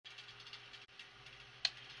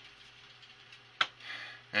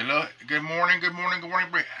Hello, good morning.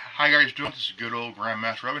 How you guys doing? This is good old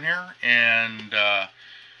Grandmaster Robin here, and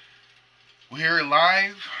we're here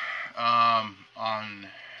live on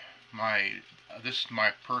my. This is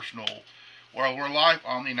my personal. Well, we're live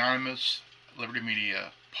on the Anonymous Liberty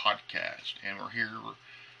Media podcast, and we're here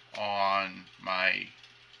on my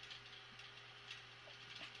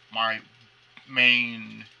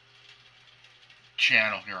main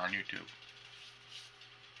channel here on YouTube.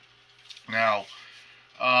 Now,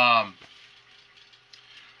 um,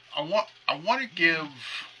 I want to give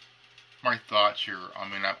my thoughts here. I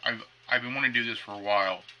mean, I've been wanting to do this for a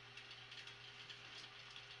while,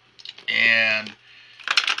 and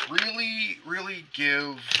really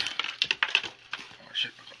give. Oh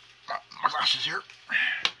shit, my glasses here.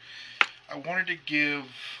 I wanted to give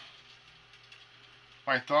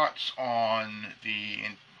my thoughts on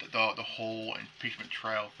the whole impeachment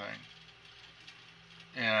trial thing,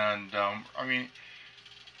 and I mean,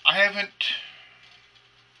 I haven't.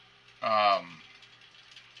 I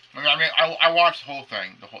watched the whole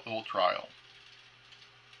thing, the whole trial,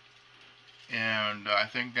 and I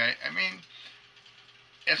think that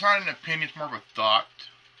it's not an opinion; it's more of a thought.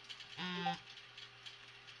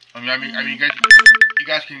 You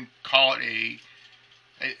guys can call it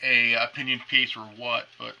a opinion piece or what,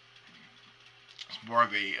 but it's more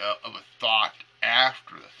of a thought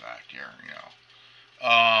after the fact here.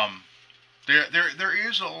 There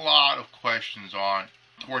is a lot of questions on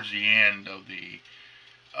towards the end of the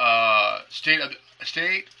State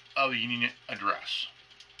of the Union address.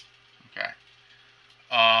 Okay.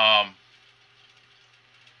 Um,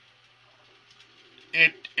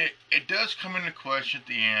 it does come into question at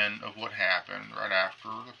the end of what happened right after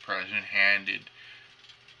the president handed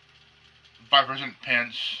Vice President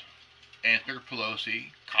Pence and Speaker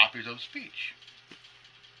Pelosi copies of the speech.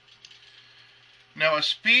 Now, a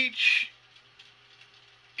speech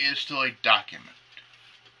is still a document.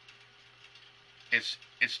 It's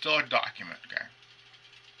still a document, okay?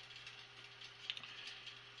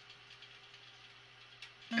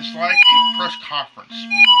 It's like a press conference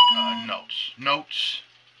notes. Notes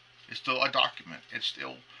is still a document. It's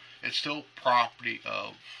still property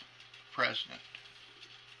of the president,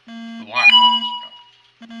 the White House.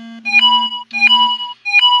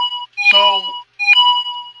 So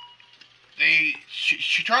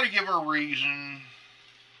she tried to give her a reason.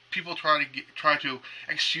 People try to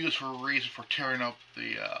excuse her reason for tearing up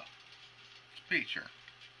the speech here.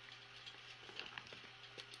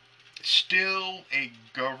 It's still a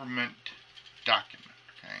government document.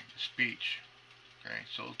 Okay, speech. Okay,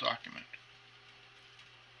 so document.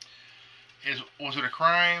 Was it a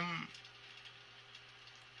crime?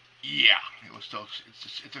 Yeah, it was still.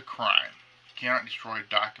 It's a crime. You cannot destroy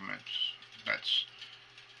documents. That's.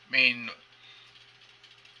 I mean,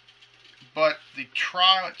 but the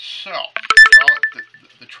trial itself.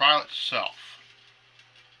 The trial itself.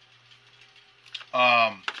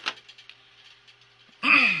 Um.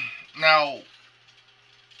 Now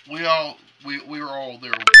we were all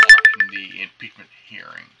there watching the impeachment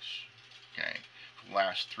hearings. Okay, for the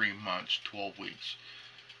last 3 months, 12 weeks.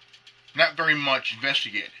 Not very much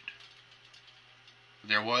investigated.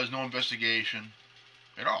 There was no investigation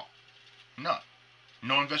at all. None.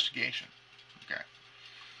 No investigation. Okay.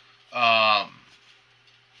 Um,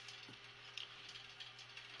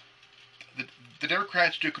 the, the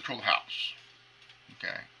Democrats do control the House.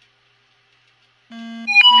 Okay.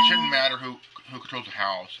 It shouldn't matter who controls the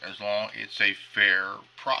House as long as it's a fair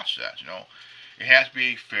process. It has to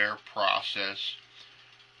be a fair process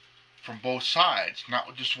from both sides,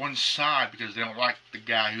 not just one side because they don't like the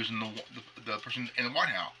guy who's in the person in the White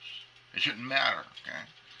House. It shouldn't matter. Okay.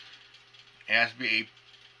 It has to be a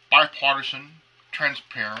bipartisan,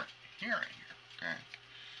 transparent hearing. Okay.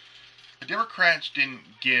 The Democrats didn't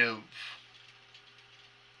give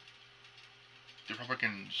the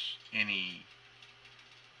Republicans any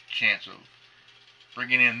chance of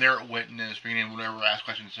bringing in their witness, bringing in whatever, ask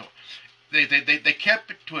questions. So they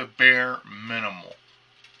kept it to a bare minimal.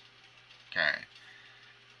 Okay.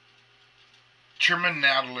 Chairman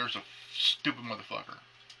Nadler's a stupid motherfucker.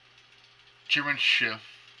 Chairman Schiff.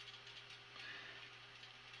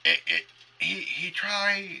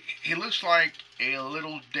 He looks like a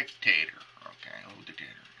little dictator. Okay, a little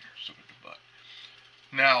dictator. Stupid butt.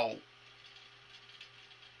 Now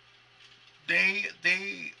they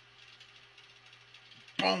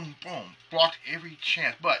boom blocked every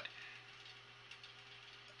chance, but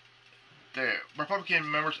the Republican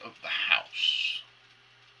members of the House,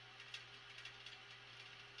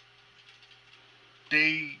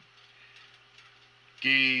 they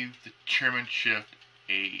gave the chairmanship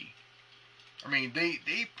they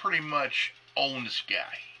pretty much own this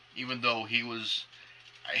guy, even though he was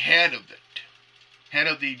head of it, head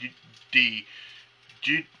of the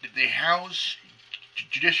the House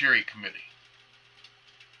Judiciary Committee.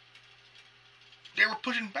 They were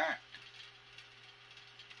pushing back,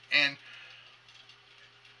 and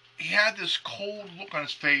he had this cold look on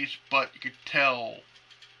his face, but you could tell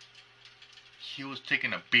he was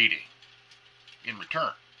taking a beating in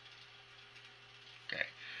return. Okay.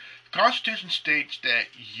 The Constitution states that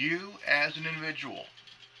you, as an individual,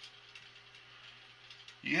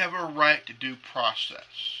 you have a right to due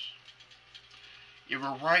process. You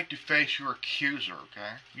have a right to face your accuser,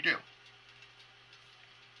 okay? You do.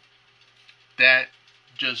 That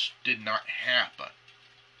just did not happen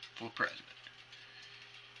for the president.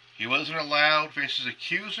 He wasn't allowed to face his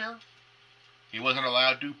accuser. He wasn't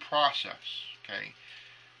allowed due process, okay?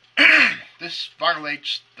 This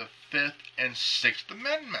violates the 5th and 6th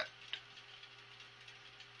Amendment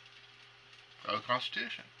of the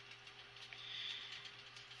Constitution.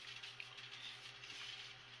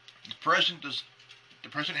 The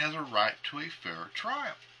president has a right to a fair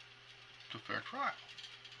trial.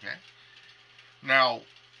 Okay? Now,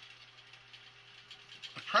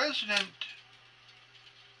 the president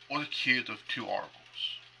was accused of 2 articles.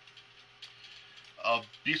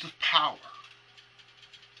 Abuse of power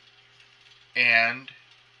and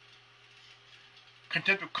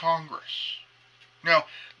contempt of Congress. Now,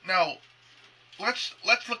 let's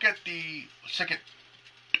look at the second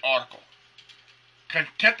article.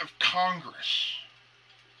 Contempt of Congress.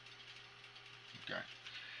 Okay.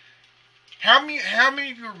 How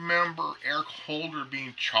many of you remember Eric Holder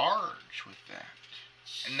being charged with that?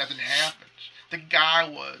 And nothing happens. The guy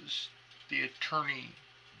was the Attorney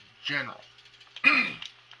General.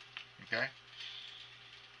 Okay?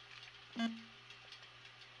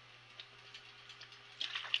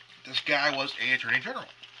 This guy was an Attorney General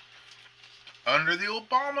under the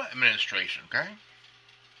Obama administration, okay?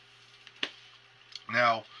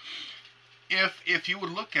 Now, if you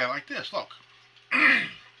would look at it like this, look.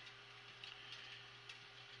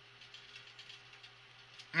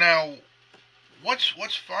 Now,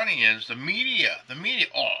 what's funny is the media,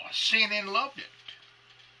 CNN loved it.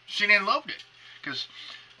 CNN loved it. Because,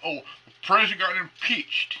 the president got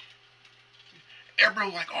impeached. Everybody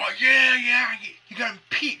was like, oh, yeah, he got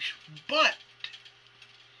impeached. But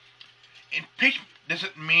impeachment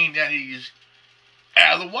doesn't mean that he's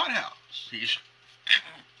out of the White House.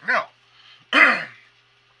 No.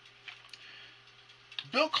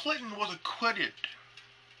 Bill Clinton was acquitted.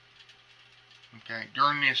 Okay,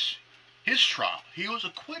 during his trial, he was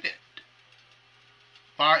acquitted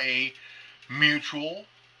by a mutual.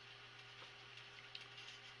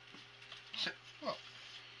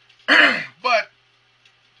 But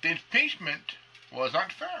the impeachment was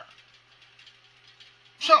not fair.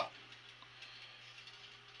 So,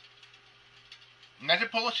 Nancy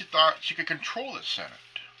Pelosi thought she could control the Senate.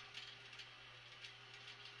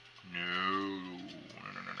 No.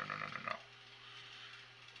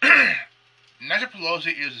 Nancy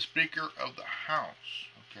Pelosi is the Speaker of the House,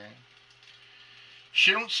 okay?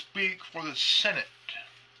 She don't speak for the Senate,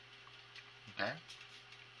 okay?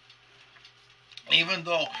 Even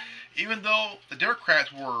though the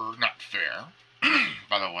Democrats were not fair,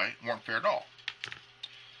 by the way, weren't fair at all.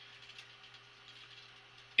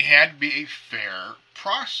 It had to be a fair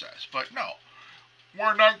process, but no,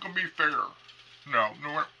 we're not going to be fair. No,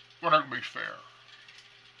 we're not going to be fair.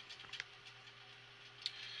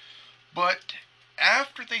 But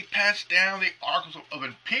after they passed down the articles of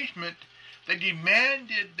impeachment, they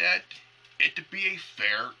demanded that it to be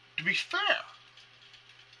fair.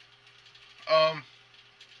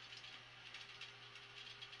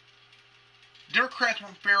 Democrats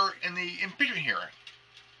weren't fair in the impeachment hearing.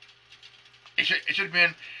 It should have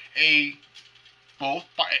been a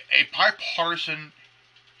bipartisan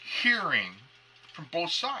hearing from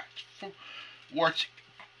both sides, where it's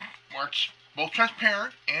both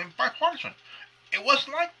transparent and bipartisan. It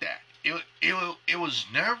wasn't like that. It was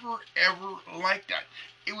never ever like that.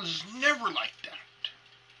 It was never like that.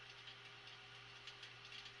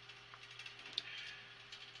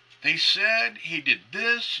 They said he did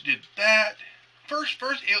this, he did that. First,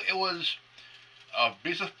 it was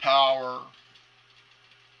abuse of power,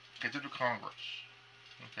 contempt of Congress.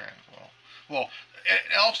 Okay, well,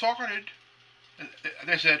 it all started.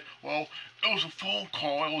 They said, well, it was a phone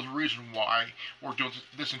call. It was the reason why we're doing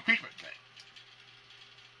this impeachment thing.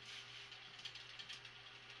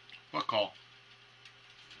 What call?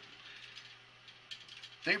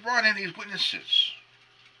 They brought in these witnesses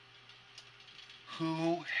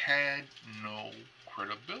who had no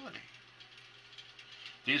credibility.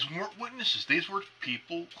 These weren't witnesses. These were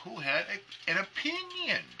people who had an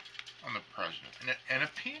opinion on the president, an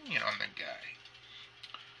opinion on the guy.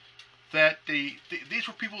 That these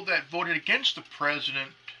were people that voted against the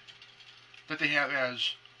president that they have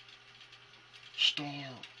as star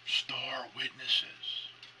witnesses.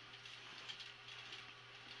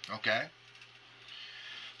 Okay?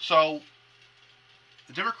 So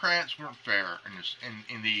the Democrats weren't fair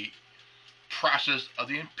in the process of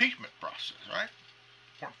the impeachment process, right?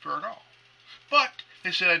 Weren't fair at all. But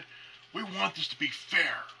they said, we want this to be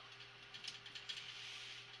fair.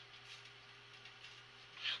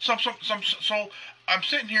 So I'm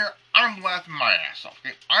sitting here, I'm laughing my ass off.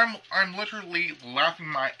 Okay, I'm literally laughing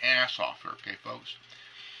my ass off here. Okay, folks.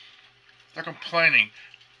 They're complaining.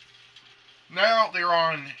 Now they're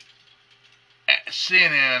on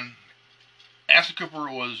CNN. Ashton Cooper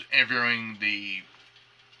was interviewing the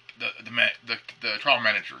trial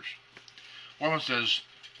managers. One says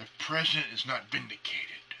the president is not vindicated.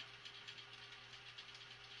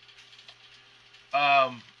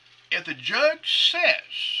 If the judge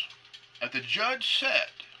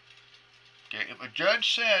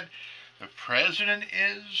said the president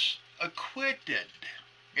is acquitted,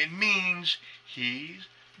 it means he's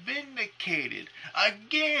vindicated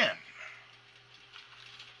again.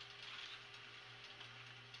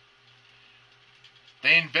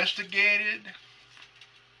 They investigated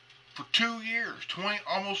for 2 years,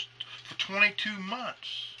 almost for 22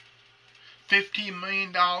 months. $15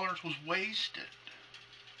 million was wasted.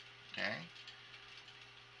 Okay?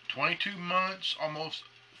 22 months, almost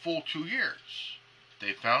full 2 years.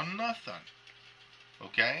 They found nothing.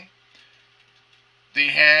 Okay? They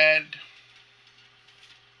had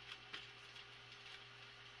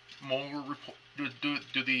Mueller do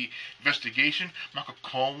the investigation. Michael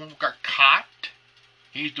Cohen got caught.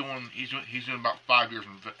 He's doing about 5 years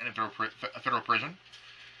in a federal prison.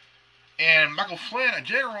 And Michael Flynn, a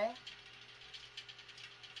general,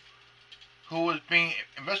 who was being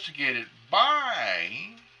investigated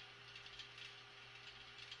by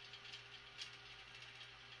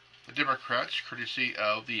the Democrats, courtesy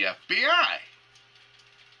of the FBI.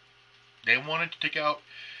 They wanted to take out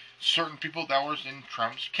certain people that was in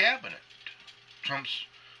Trump's cabinet, Trump's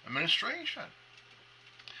administration.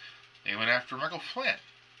 They went after Michael Flynn.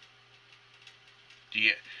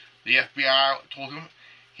 The FBI told him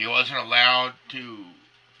he wasn't allowed to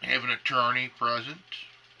have an attorney present,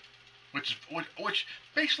 which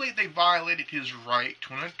basically they violated his right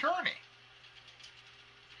to an attorney.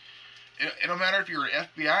 It don't matter if you're an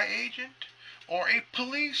FBI agent or a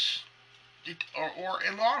police or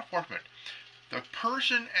in law enforcement. The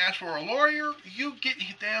person asks for a lawyer, you get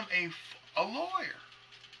them a lawyer.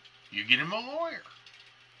 You get him a lawyer.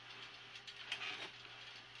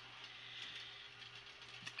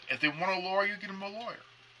 If they want a lawyer, you get them a lawyer.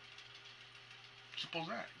 Simple as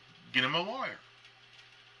that. Get them a lawyer.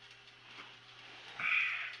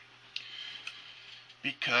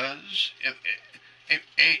 Because if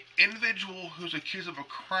an individual who's accused of a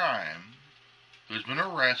crime, who's been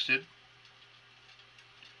arrested,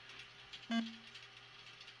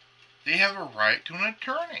 they have a right to an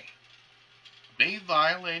attorney. They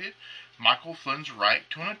violated Michael Flynn's right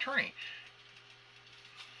to an attorney.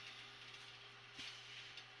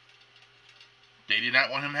 They did not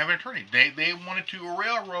want him to have an attorney. They wanted to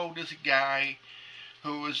railroad this guy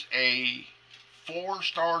who was a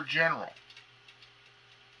 4-star general.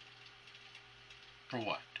 For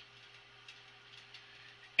what?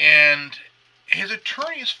 And his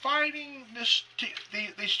attorney is fighting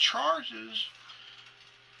these charges,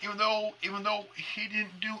 even though he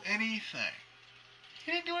didn't do anything.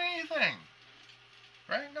 He didn't do anything,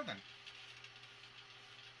 right? Nothing.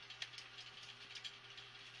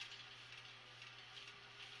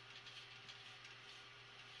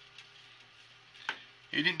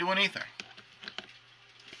 He didn't do anything.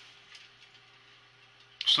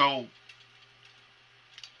 So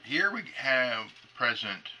here we have the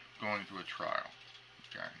president going through a trial.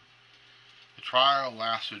 Okay, the trial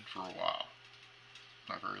lasted for a while,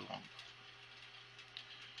 not very long.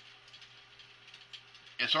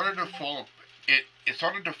 It started to fall. It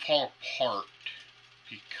started to fall apart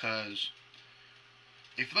because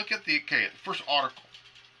if you look at the first article,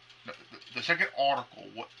 the second article,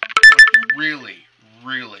 what really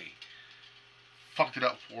fucked it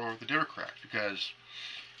up for the Democrats, because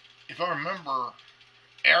if I remember,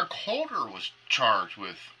 Eric Holder was charged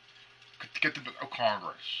with contempt of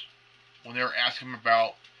Congress when they were asking him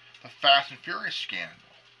about the Fast and Furious scandal.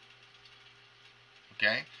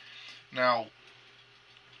 Okay? Now,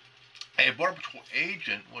 a Border Patrol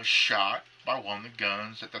agent was shot by one of the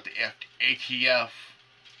guns that the ATF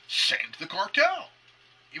sent to the cartel.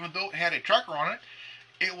 even though it had a tracker on it,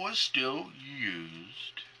 it was still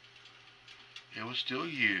used. It was still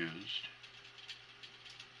used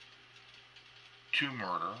to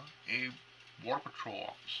murder a Border Patrol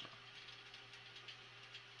officer.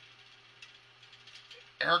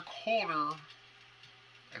 Eric Holder,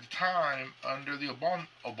 at the time, under the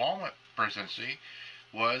Obama presidency,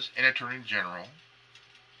 was an Attorney General.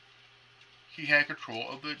 He had control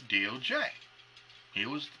of the DOJ. He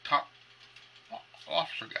was the top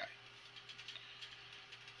officer guy.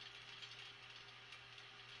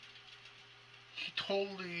 He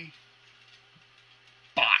totally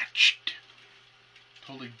botched.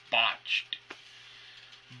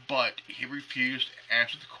 But he refused to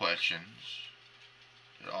answer the questions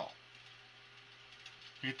at all.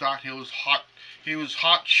 He thought he was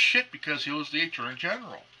hot shit because he was the Attorney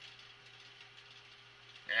General.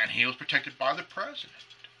 And he was protected by the President.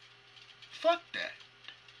 Fuck that.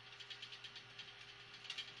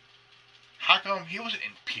 How come he wasn't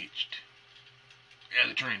impeached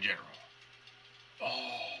as Attorney General?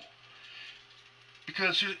 Oh.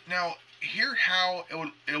 Because now, here's how it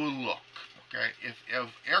would look. Okay? If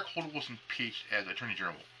Eric Holder was impeached as Attorney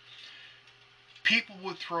General, people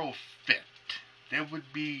would throw a fit. They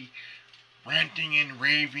would be ranting and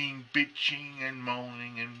raving, bitching and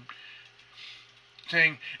moaning and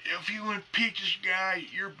saying, if you impeach this guy,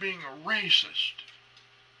 you're being a racist.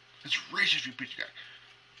 It's racist if you impeach this guy.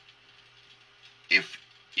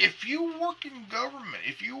 If you work in government,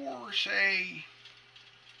 if you were, say,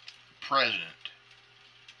 president,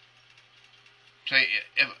 say,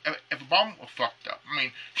 if Obama was fucked up, I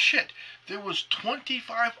mean, shit, there was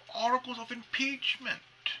 25 articles of impeachment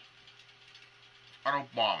on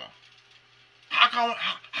Obama. How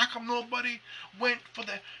come nobody went for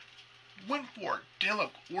it? Hey,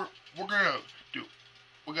 look,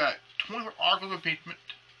 we got 25 articles of impeachment,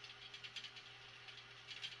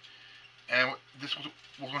 and this was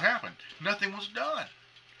going to happen. Nothing was done.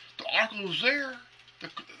 The article was there.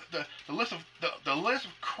 The list of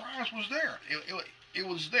crimes was there. It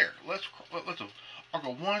was there. List of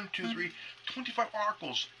Article 1, 2, 3, 25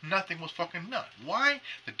 articles. Nothing was fucking done. Why?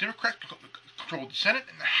 The Democrats controlled the Senate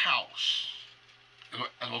and the House,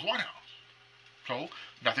 as well as White House. So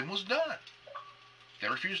nothing was done. They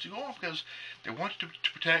refused to go on because they wanted to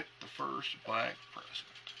protect the first black president.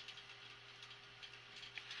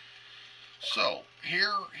 So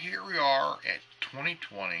here we are at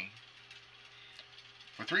 2020.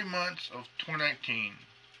 For 3 months of 2019,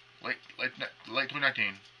 late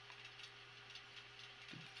 2019,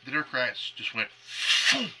 the Democrats just went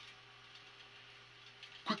boom,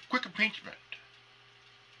 quick impeachment.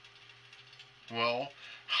 Well,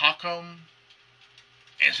 how come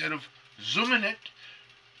instead of zooming it,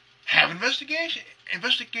 have investigate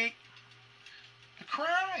the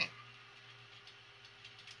crime?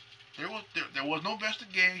 There was no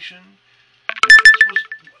investigation.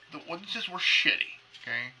 The witnesses were shitty.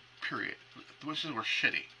 Okay, period. The witnesses were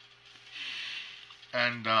shitty.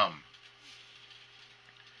 And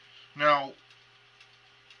now,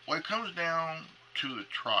 when it comes down to the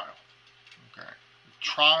trial, okay, the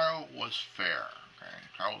trial was fair. Okay, the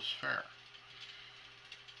trial was fair.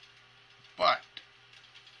 But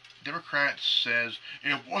Democrats says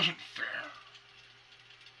it wasn't fair.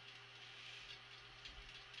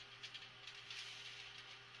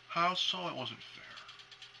 How so? It wasn't fair.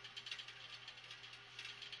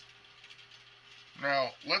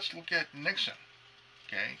 Now let's look at Nixon.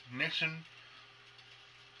 Okay, Nixon.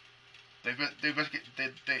 They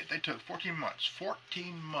took 14 months.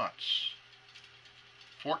 14 months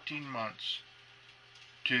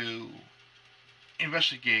to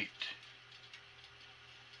investigate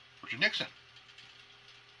Richard Nixon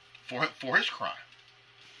for his crime,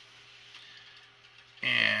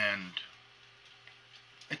 and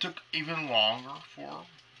it took even longer for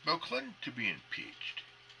Bill Clinton to be impeached.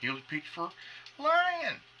 He was impeached for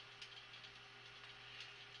lying.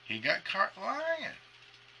 He got caught lying.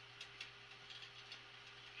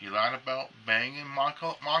 He lied about banging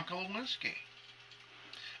Monica Lewinsky.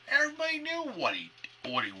 Everybody knew what he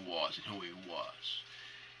was and who he was.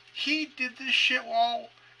 He did this shit while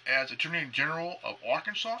as Attorney General of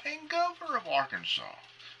Arkansas and Governor of Arkansas.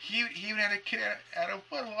 He even had a kid out of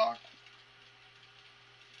wedlock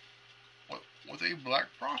with a black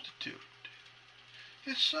prostitute.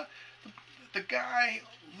 It's the guy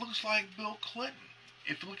looks like Bill Clinton.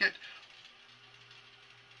 If you look at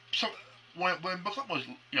when Bill Clinton was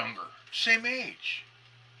younger, same age,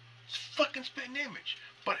 it's fucking spitting image.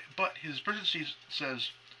 But his presidency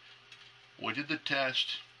says we did the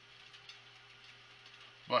test,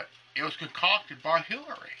 but it was concocted by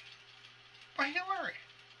Hillary.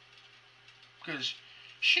 Because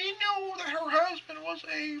She knew that her husband was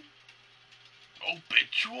a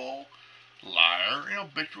habitual liar and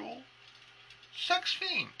habitual sex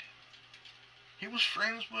fiend. He was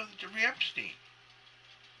friends with Jeffrey Epstein.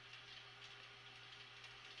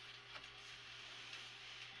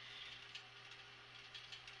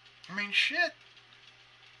 I mean, shit.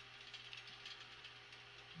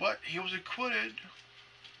 But he was acquitted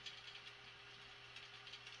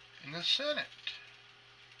in the Senate.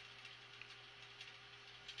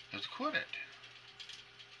 He was acquitted.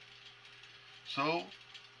 So,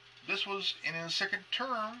 this was in his second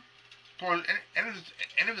term, towards the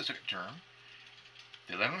end of the second term.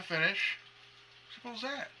 They let him finish. Simple as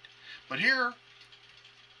that. But here,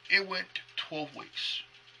 it went 12 weeks.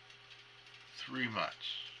 3 months.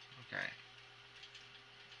 Okay.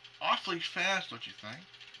 Awfully fast, don't you think?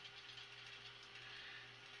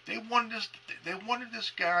 They wanted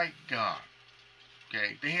this guy gone.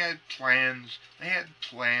 Okay. They had plans. They had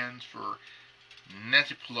plans for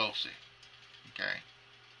Nancy Pelosi. Okay.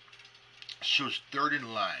 She was third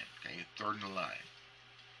in line. Okay, third in line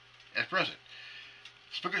as president.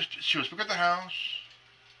 She was Speaker of the House,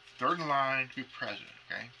 third in line to be president.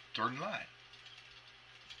 Okay, third in line.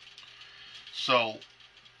 So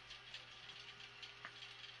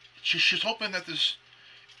she's hoping that this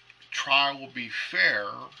trial will be fair,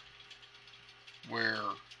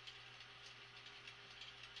 where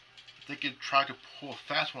they could try to pull a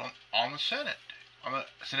fast one on the Senate, on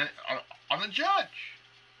the judge.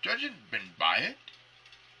 Judge hadn't been by it,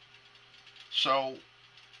 so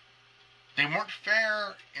they weren't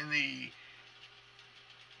fair in the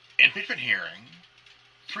impeachment hearing.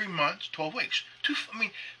 3 months, 12 weeks.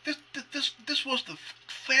 This was the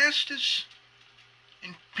fastest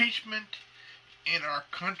impeachment in our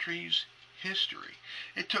country's history.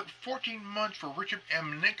 It took 14 months for Richard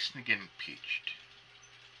M. Nixon to get impeached.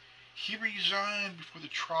 He resigned before the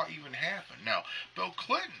trial even happened. Now, Bill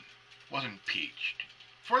Clinton was impeached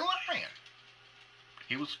for lying.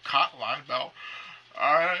 He was caught lying about,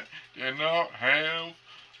 I did not have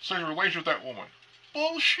sexual relations with that woman.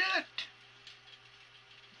 Bullshit.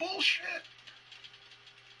 Bullshit.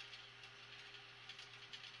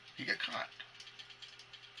 He got caught.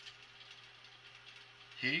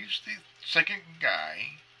 He's the second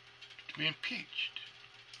guy to be impeached.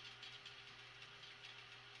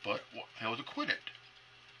 But he was acquitted.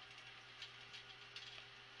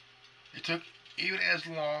 It took even as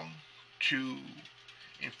long to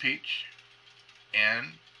impeach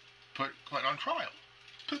and put Clinton on trial.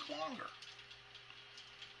 It took longer.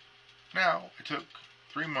 Now, it took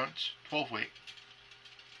 3 months, 12 weeks,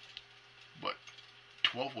 but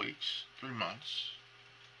 12 weeks, 3 months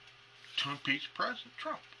to impeach President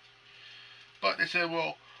Trump. But they said,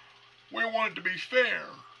 well, we want it to be fair.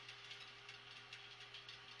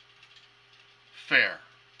 Fair.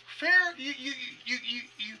 Fair?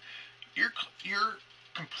 You're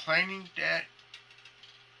complaining that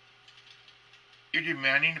you're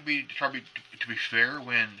demanding to be fair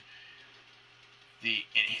when the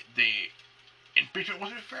impeachment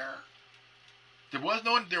wasn't fair. There was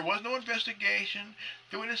no investigation.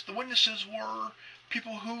 The witnesses were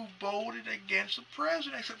people who voted against the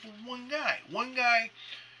president, except for one guy. One guy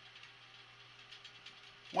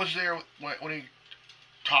was there when he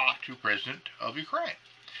talked to the president of Ukraine.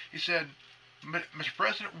 He said, "Mr.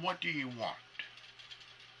 President, what do you want?"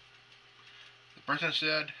 The president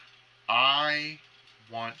said, "I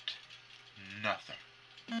want nothing.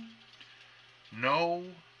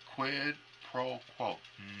 No quid pro quo.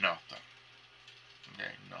 Nothing."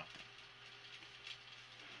 Okay, nothing.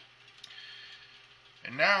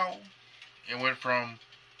 And now it went from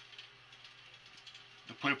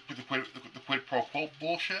the quid pro quo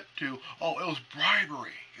bullshit to, oh, it was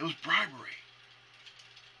bribery. It was bribery.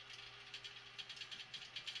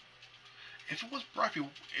 If it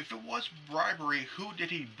was bribery, who did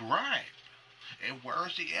he bribe? And where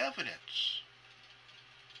is the evidence?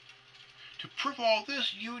 To prove all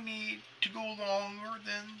this, you need to go longer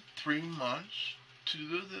than 3 months to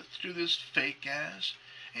do this fake ass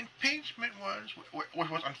impeachment, which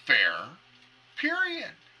was unfair.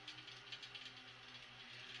 Period.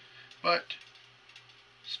 But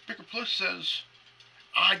Speaker Pelosi says,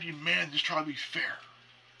 I demand this trial be fair.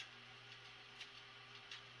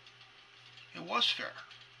 It was fair.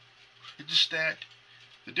 It's just that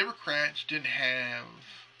the Democrats didn't have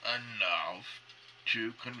enough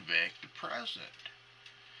to convict the president.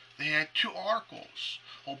 They had 2 articles.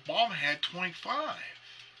 Obama had 25.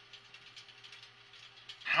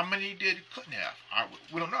 How many did Clinton have?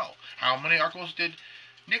 We don't know. How many articles did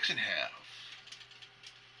Nixon have?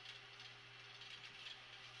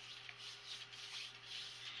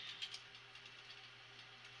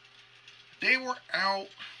 They were out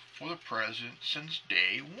for the president since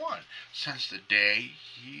day one, since the day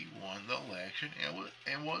he won the election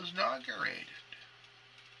and was inaugurated.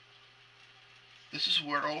 This is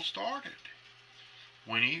where it all started,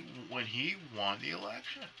 when he won the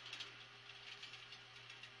election.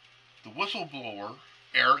 The whistleblower,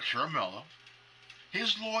 Eric Ciaramella,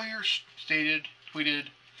 his lawyer tweeted,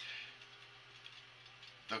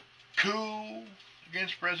 the coup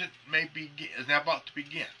against the president is now about to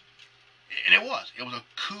begin. And it was. It was a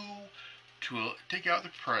coup to take out the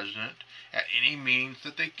president at any means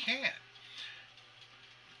that they can.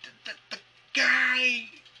 The guy,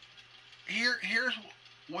 here's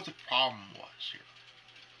what the problem was here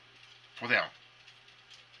for them.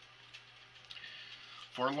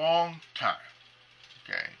 For a long time,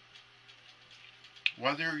 okay,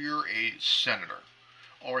 whether you're a senator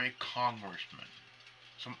or a congressman,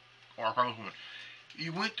 or a congresswoman,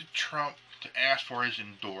 you went to Trump to ask for his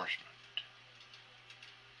endorsement.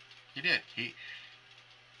 He did.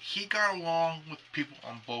 He got along with people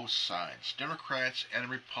on both sides, Democrats and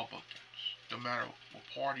Republicans, no matter what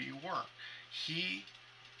party you were. He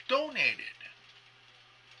donated.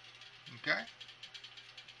 Okay?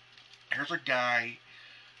 Here's a guy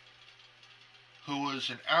who was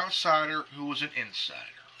an outsider, who was an insider.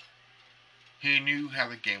 He knew how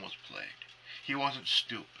the game was played. He wasn't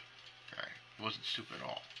stupid. Okay? He wasn't stupid at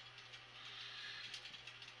all.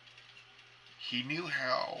 He knew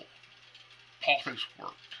how politics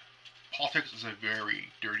worked. Politics is a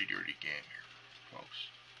very dirty, dirty game here, folks.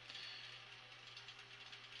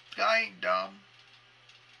 The guy ain't dumb.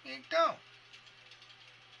 He ain't dumb.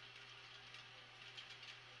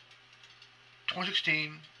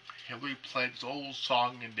 2016, Hillary played this old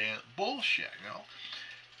song and dance bullshit, you know.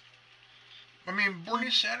 I mean,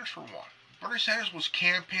 Bernie Sanders for one. Bernie Sanders was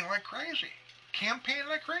campaigning like crazy. Campaigning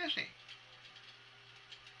like crazy.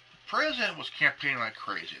 The president was campaigning like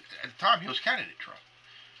crazy. At the time, he was candidate Trump.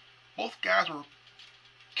 Both guys were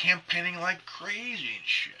campaigning like crazy and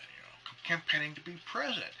shit, you know, campaigning to be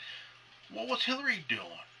president. What was Hillary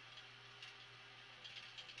doing?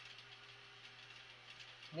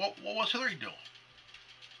 What was Hillary doing?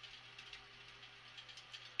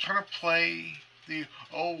 Trying to play the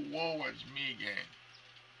 "oh whoa it's me" game.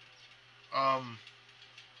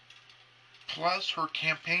 Plus, her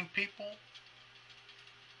campaign people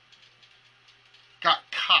got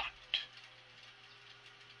caught.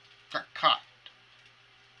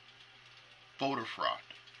 Voter fraud,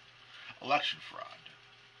 election fraud.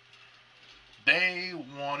 They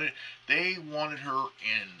wanted her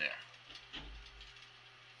in there.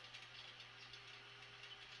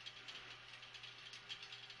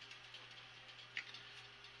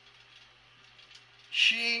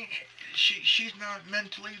 She's not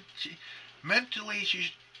mentally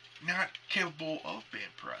she's not capable of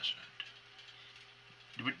being president.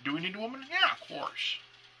 Do we need a woman? Yeah, of course.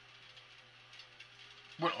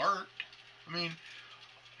 Wouldn't hurt. I mean,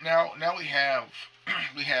 now we have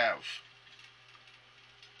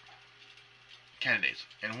candidates,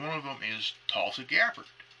 and one of them is Tulsi Gabbard.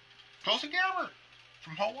 Tulsi Gabbard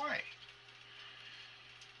from Hawaii.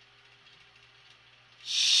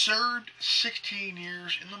 Served 16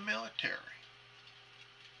 years in the military.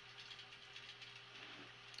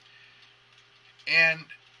 And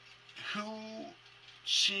who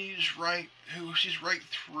sees right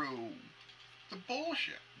through the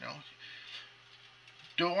bullshit, you know?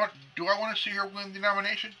 Do I want to see her win the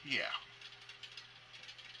nomination? Yeah.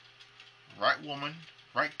 Right woman,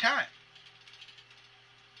 right time.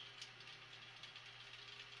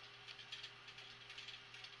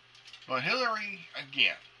 But Hillary,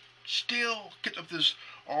 again, still gets up this,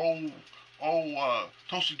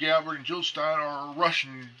 Tulsi Gabbard and Jill Stein are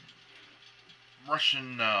Russian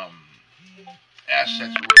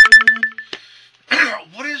assets.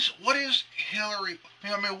 What is Hillary?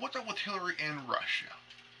 I mean, what's up with Hillary in Russia?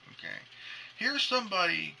 Okay, here's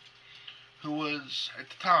somebody who was at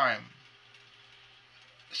the time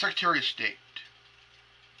Secretary of State.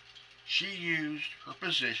 She used her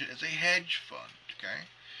position as a hedge fund. Okay,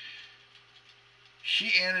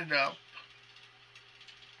 she ended up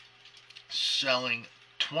selling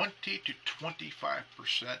 20 to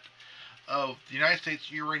 25% of the United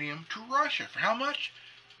States uranium to Russia. For how much?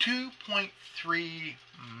 $2.3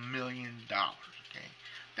 million. Okay,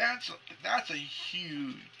 that's a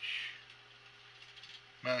huge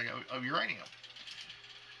amount of uranium.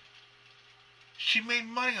 She made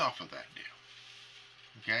money off of that deal.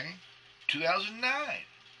 Okay, 2009.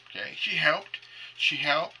 Okay, she helped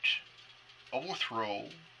overthrow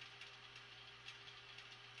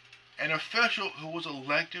an official who was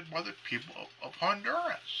elected by the people of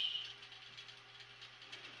Honduras.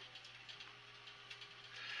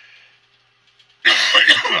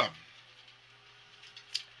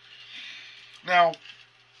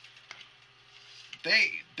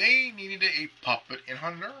 they needed a puppet in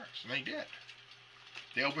Honduras, and they did.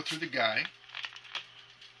 They overthrew the guy.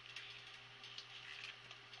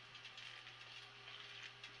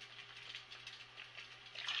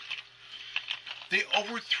 They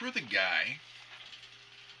overthrew the guy,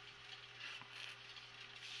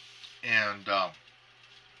 and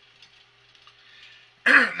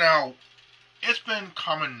now it's been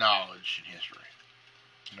common knowledge in history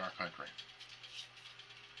in our country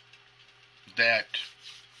that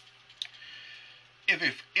if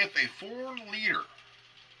a foreign leader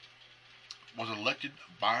was elected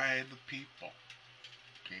by the people,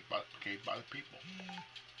 by the people,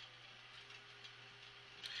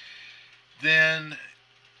 then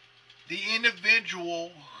the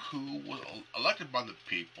individual who was elected by the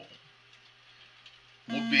people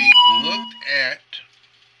will be looked at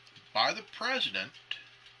by the president,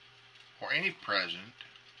 or any president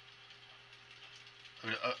of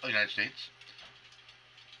the United States,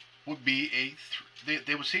 would be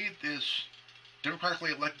they would see this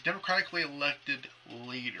democratically elected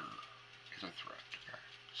leader as a threat. Okay,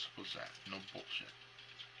 suppose that, no bullshit.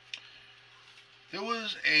 There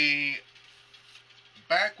was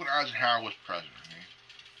back when Eisenhower was president.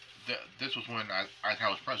 Okay, this was when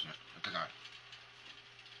Eisenhower was president at the time.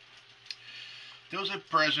 There was a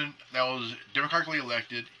president that was democratically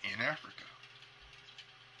elected in Africa,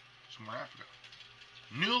 somewhere in Africa.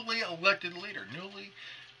 Newly elected leader,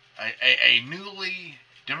 a newly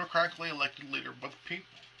democratically elected leader by the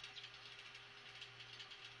people.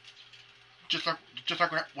 Just like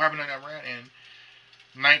what happened in Iran in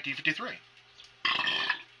 1953.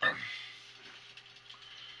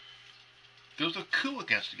 There was a coup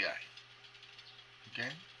against the guy.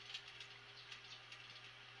 Okay?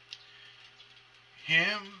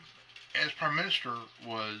 Him, as prime minister,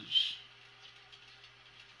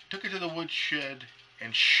 took it to the woodshed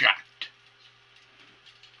and shot.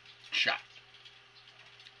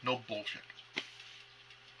 No bullshit.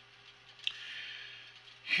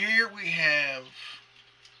 Here we have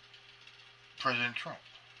President Trump,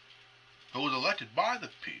 who was elected by the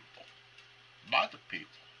people.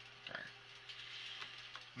 Okay.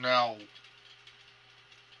 Now,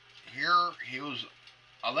 here he was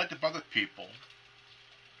elected by the people,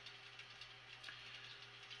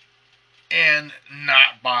 and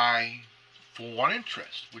not by foreign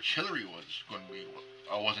interest, which Hillary was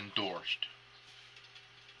endorsed.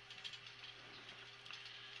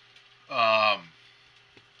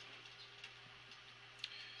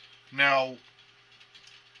 Now,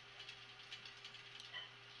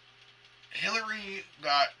 Hillary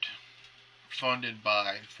got funded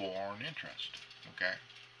by foreign interest. Okay.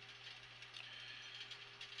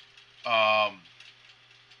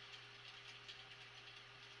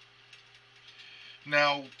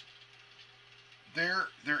 Now, there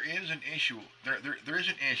is an issue. There is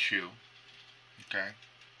an issue. Okay.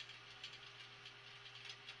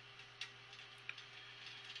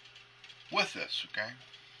 With this, okay.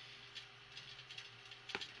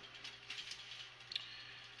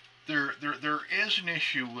 There is an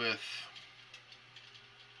issue with.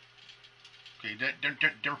 Okay,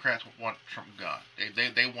 Democrats want Trump gone.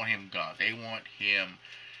 They want him gone. They want him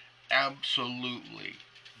absolutely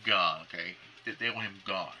gone. Okay, they want him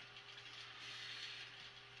gone,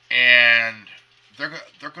 and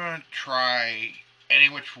they're going to try any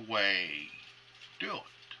which way to do it.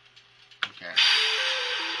 Okay.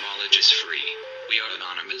 Knowledge is free. We are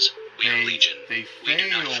anonymous. We are legion. They we do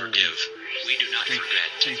not forgive. We do not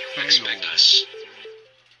forget. Expect us.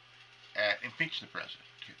 At impeaching the president.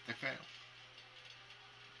 They failed.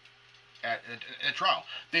 At a trial.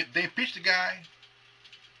 They impeached the guy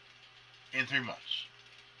in 3 months.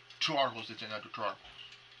 2 articles. They sent out 2 articles.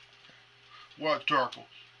 Okay. What are the 2 articles?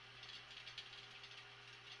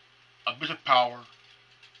 Abuse of power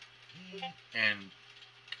and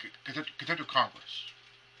contempt of Congress.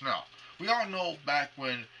 Now, we all know back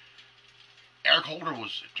when Eric Holder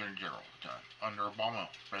was Attorney General at the time, under Obama,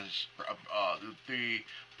 the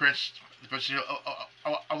president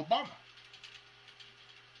of Obama.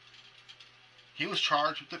 He was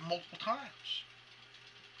charged with it multiple times.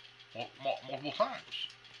 Multiple times.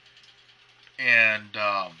 And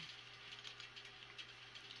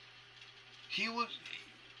he was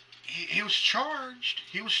charged.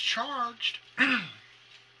 And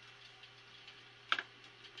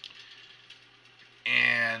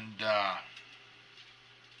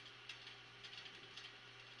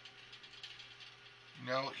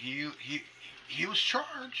he was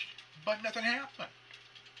charged, but nothing happened.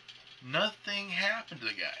 Nothing happened to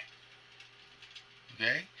the guy.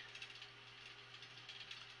 Okay?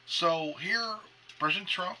 So here, President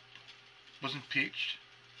Trump was impeached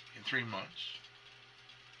in 3 months.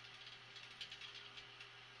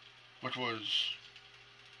 which was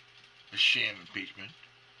a sham impeachment.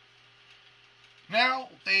 Now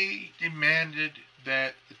they demanded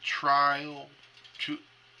that the trial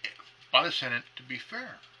by the Senate to be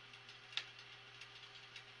fair.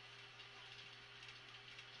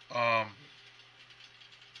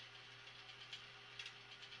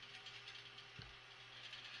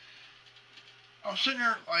 I was sitting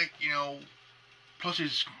there like,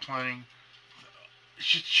 Pussy's complaining.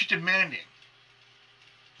 She's demanding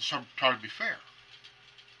the trial to be fair.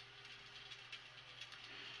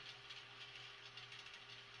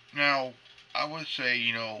 Now, I would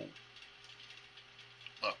say,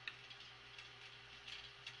 look,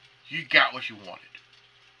 you got what you wanted.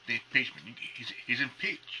 The impeachment. He's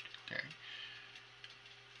impeached. Okay.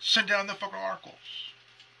 Send down the fucking articles.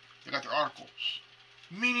 They got their articles.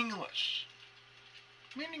 Meaningless.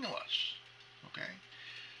 Okay.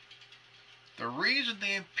 The reason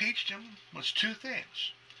they impeached him was two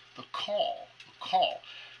things. The call.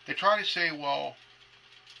 They try to say, well,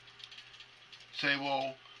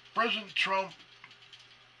 President Trump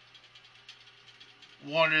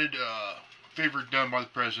wanted a favor done by the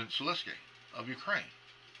President Zelensky of Ukraine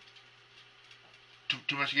to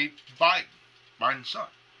investigate Biden's son,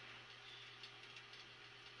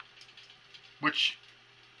 which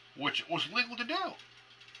was legal to do.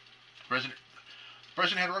 The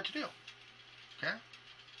president had a right to do. Okay.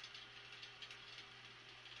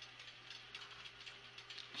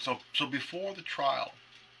 So before the trial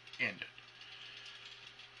ended,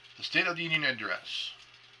 the State of the Union address,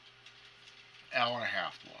 hour and a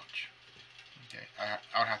half to watch. Okay,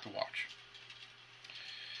 I would have to watch.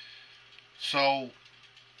 So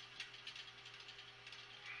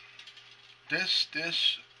this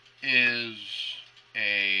is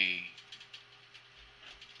a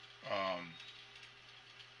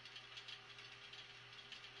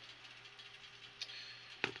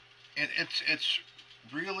it's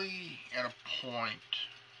really at a point.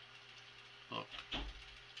 Look,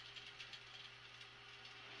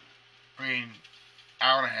 I mean,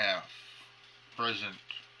 hour and a half, President.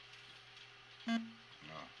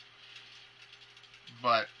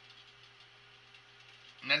 But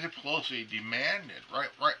Nancy Pelosi demanded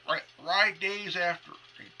right days after.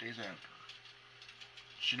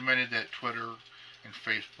 She demanded that Twitter and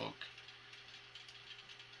Facebook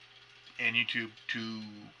and YouTube to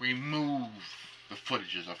remove the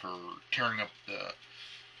footages of her tearing up the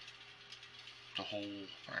whole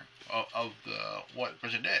of what the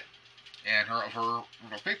president did and her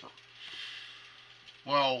paper.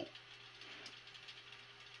 Well,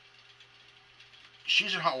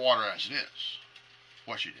 she's in hot water as it is.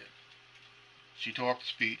 What she did. She tore up the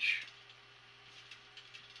speech.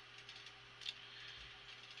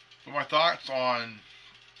 But my thoughts on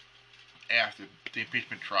after the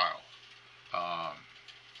impeachment trial. I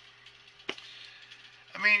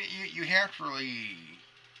mean, you have to really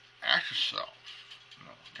ask yourself,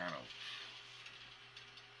 kind of,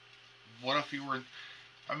 what if you were,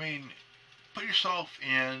 put yourself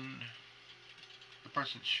in the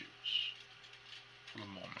president's shoes for the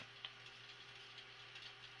moment.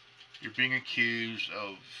 You're being accused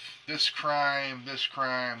of this crime,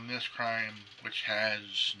 which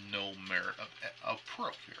has no merit of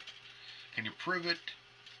proof here. Can you prove it?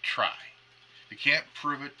 Try. If you can't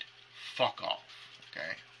prove it, fuck off.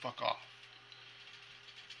 Okay? Fuck off.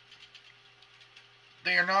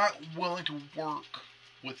 They are not willing to work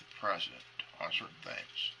with the president on certain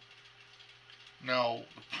things. Now,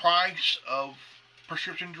 the price of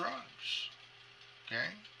prescription drugs.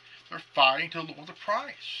 Okay? They're fighting to lower the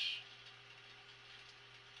price.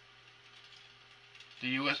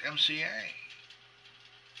 The USMCA.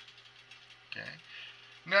 Okay?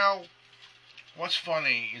 Now, what's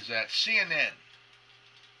funny is that CNN,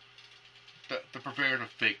 the purveyor of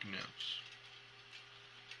fake news,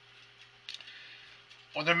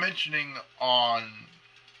 when they're mentioning on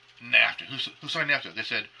NAFTA, who signed NAFTA? They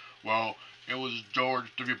said, well, it was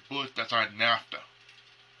George W. Bush that signed NAFTA.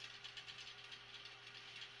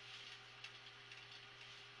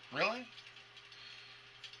 Really?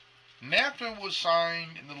 NAFTA was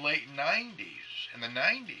signed in the late 90s.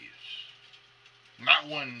 Not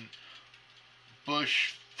when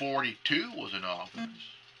Bush 42 was in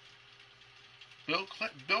office. Bill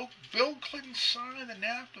Clinton signed the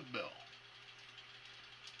NAFTA bill,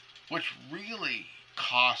 which really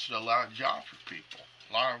costed a lot of jobs for people.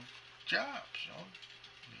 A lot of jobs,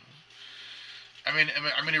 I mean,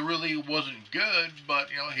 it really wasn't good, but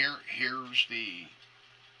here's the.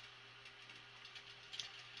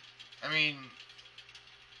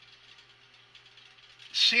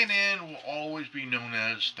 CNN will always be known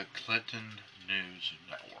as the Clinton News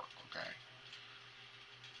Network. Okay.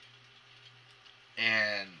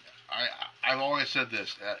 And I've always said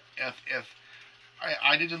this, that if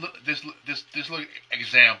I did this little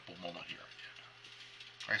example moment here.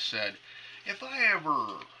 I said, if I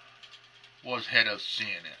ever was head of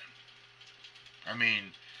CNN, I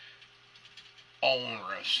mean,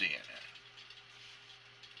 owner of CNN,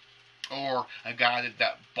 or a guy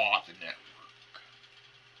that bought the network,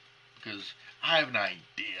 because I have an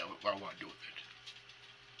idea what I want to do with it.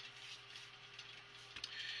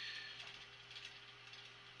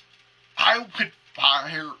 I would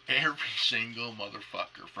fire every single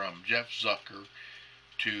motherfucker from Jeff Zucker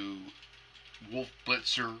to Wolf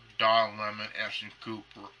Blitzer, Don Lemon, Ashton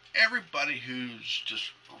Cooper, everybody who's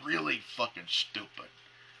just really fucking stupid.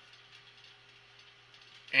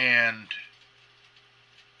 And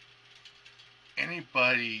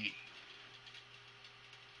anybody,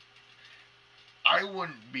 I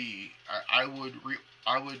wouldn't be, I would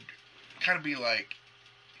kind of be like,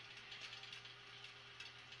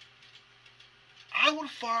 I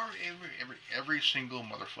would fire every single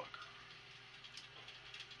motherfucker.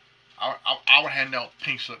 I would hand out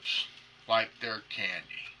pink slips like they're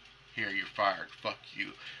candy. Here, you're fired. Fuck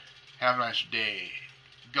you. Have a nice day.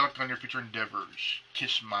 Good luck on your future endeavors.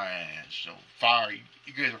 Kiss my ass. So, fire.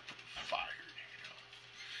 You guys are fired.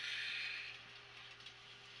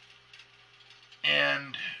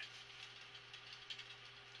 And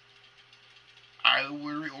I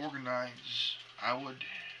would reorganize. I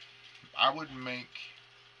would make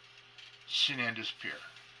CNN disappear.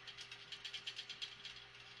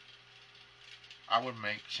 I would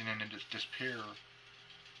make CNN disappear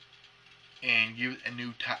and give it a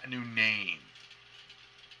new name.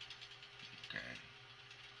 Okay.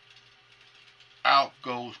 Out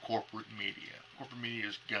goes corporate media. Corporate media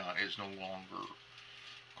is gone. It is no longer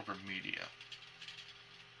corporate media.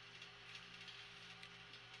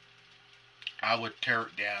 I would tear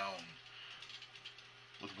it down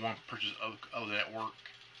with one purchase of the network.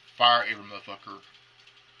 Fire every motherfucker.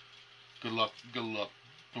 Good luck doing what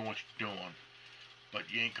you're doing. But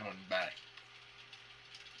you ain't coming back.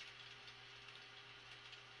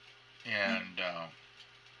 And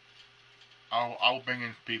I'll bring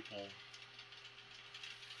in people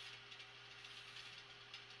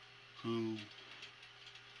who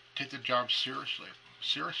take the job seriously.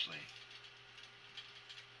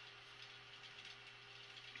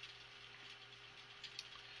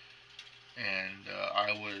 And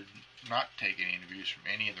I would not take any interviews from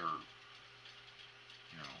any other,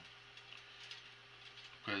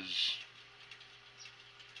 because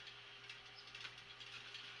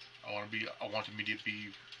I want the media to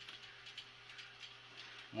be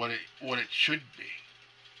what it should be.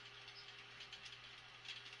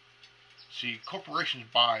 See, corporations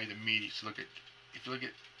buy the media. So if you look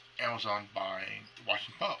at Amazon buying the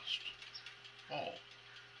Washington Post,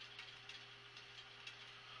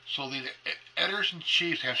 so the editors in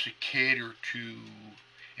chief have to cater to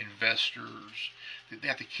investors. They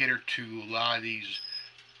have to cater to a lot of these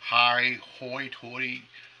high hoity-toity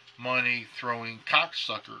money throwing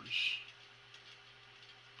cocksuckers,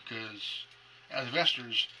 because as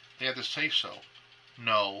investors they have to say so.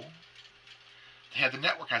 No, the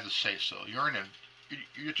network has to say so. You're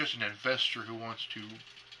just an investor who wants to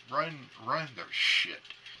run their shit,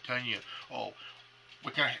 telling you,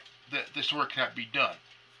 this work cannot be done.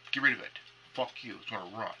 Get rid of it. Fuck you. It's gonna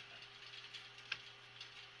run.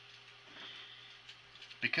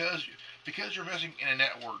 Because you're investing in a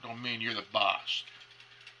network don't mean you're the boss.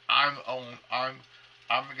 I'm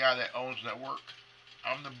the guy that owns the network.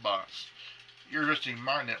 I'm the boss. You're investing in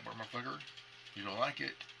my network, motherfucker. You don't like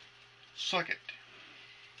it? Suck it.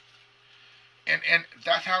 And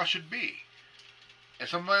that's how it should be. If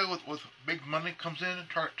somebody with big money comes in and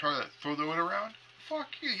try to throw the weight around, fuck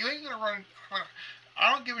you. You ain't gonna run.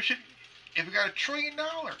 I don't give a shit if you got $1 trillion.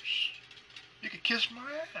 You can kiss my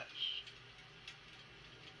ass.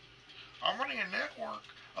 I'm running a network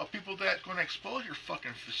of people that's going to expose your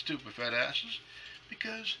fucking stupid fat asses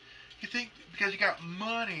because you got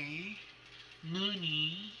money, you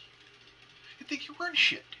think you run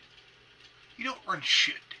shit. You don't run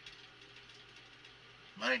shit.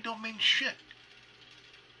 Money don't mean shit.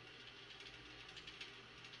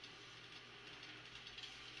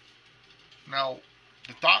 Now,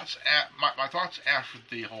 my thoughts after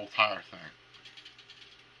the whole tire thing.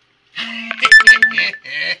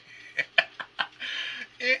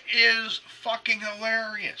 It is fucking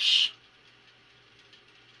hilarious.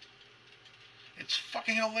 It's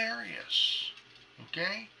fucking hilarious.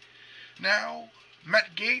 Okay? Now,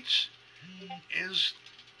 Matt Gaetz is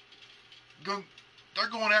going. They're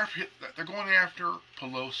going after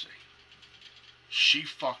Pelosi. She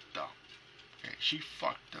fucked up. Okay, she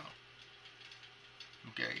fucked up.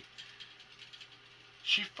 Okay?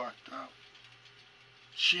 She fucked up.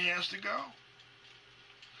 She has to go.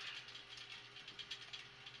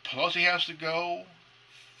 Pelosi has to go.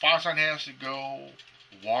 Feinstein has to go.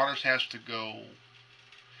 Waters has to go.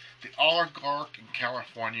 The oligarch in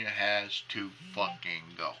California has to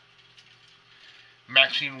fucking go.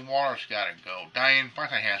 Maxine Waters gotta go. Dianne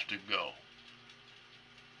Feinstein has to go.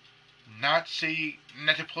 Nancy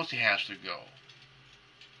Pelosi has to go.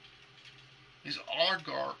 These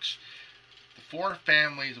oligarchs, the four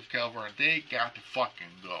families of California, they got to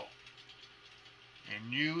fucking go.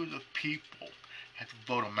 And you, the people, have to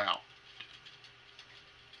vote them out.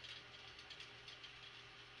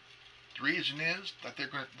 The reason is that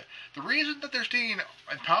the reason that they're staying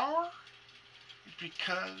in power is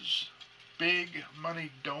because big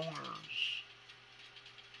money donors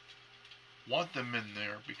want them in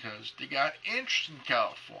there because they got interest in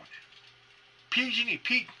California. PG&E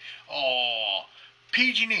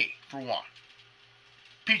for one.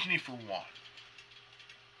 PG&E for one.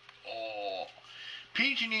 Oh,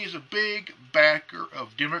 PG&E is a big backer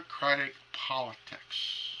of Democratic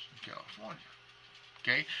politics in California.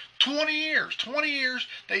 Okay, 20 years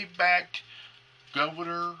they backed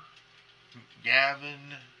Governor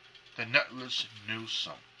Gavin the Nutless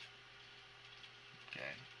Newsom.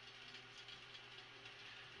 Okay.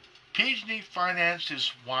 PG&E financed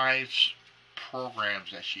his wife's programs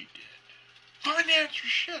that she did. Financed her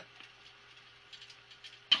shit.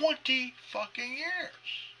 20 fucking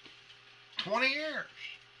years. 20 years.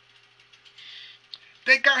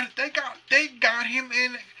 They got him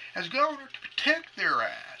in as governor to protect their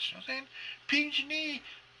ass. You know what I'm saying? PG&E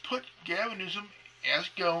put Gavin Newsom as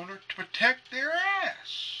governor to protect their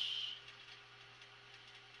ass.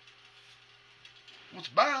 What's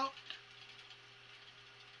about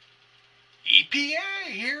EPA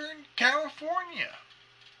here in California.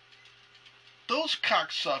 Those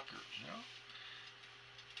cocksuckers, you know.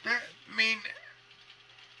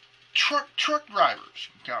 Truck drivers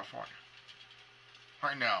in California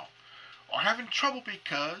right now are having trouble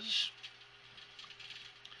because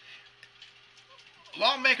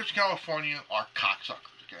lawmakers in California are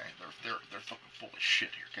cocksuckers. Okay, they're fucking full of shit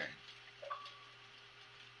here. Okay.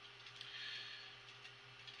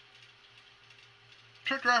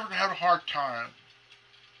 Truck drivers are having a hard time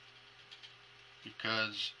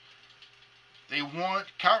because they want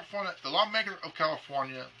California, the lawmakers of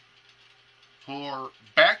California, who are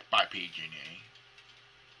backed by PG&E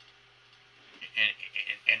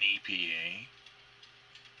and EPA,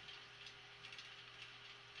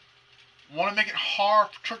 want to make it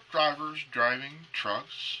hard for truck drivers driving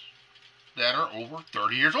trucks that are over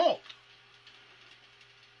 30 years old.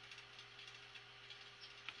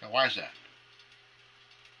 Now, why is that?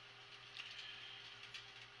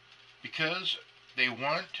 Because they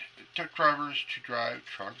want truck drivers to drive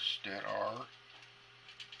trucks that are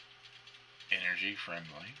energy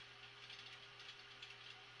friendly,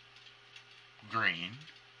 green,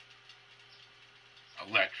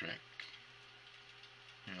 electric.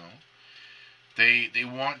 You know, they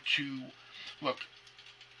want to look.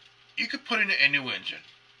 You could put in a new engine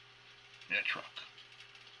in a truck.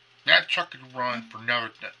 That truck could run for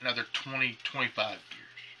another 20, 25 years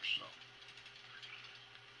or so.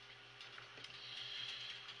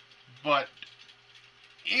 But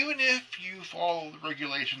even if you follow the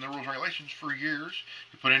rules and regulations for years,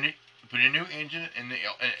 you put in a new engine and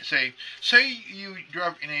say you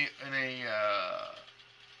drive in a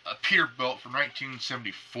Peterbilt from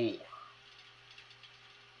 1974.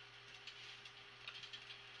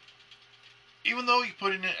 Even though you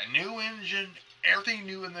put in a new engine, everything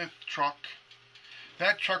new in the truck,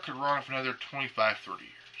 that truck could run for another 25, 30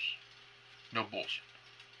 years. No bullshit.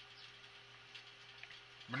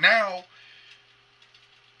 But now,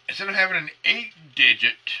 instead of having an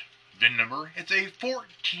 8-digit VIN number, it's a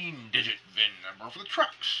 14-digit VIN number for the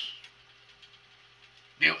trucks.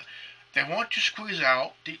 They want to squeeze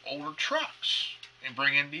out the older trucks and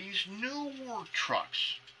bring in these newer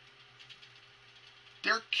trucks.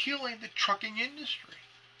 They're killing the trucking industry.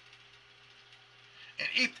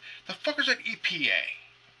 And the fuckers at EPA,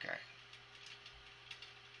 okay?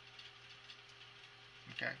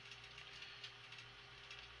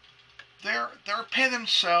 They're paying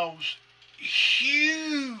themselves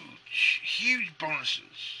huge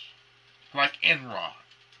bonuses, like Enron,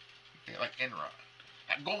 okay, like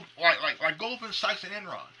Goldman Sachs and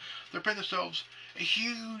Enron. They're paying themselves a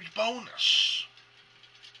huge bonus.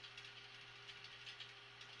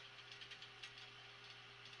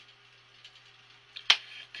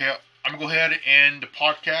 Okay, I'm gonna go ahead and end the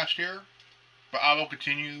podcast here, but I will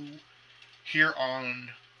continue here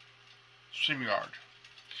on StreamYard.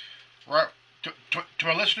 Right To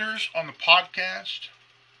my listeners on the podcast,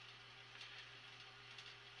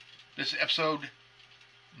 this is episode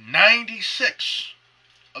 96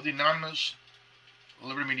 of the Anonymous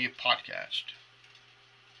Liberty Media Podcast.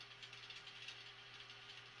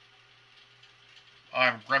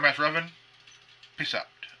 I'm Grandmaster Evan. Peace out.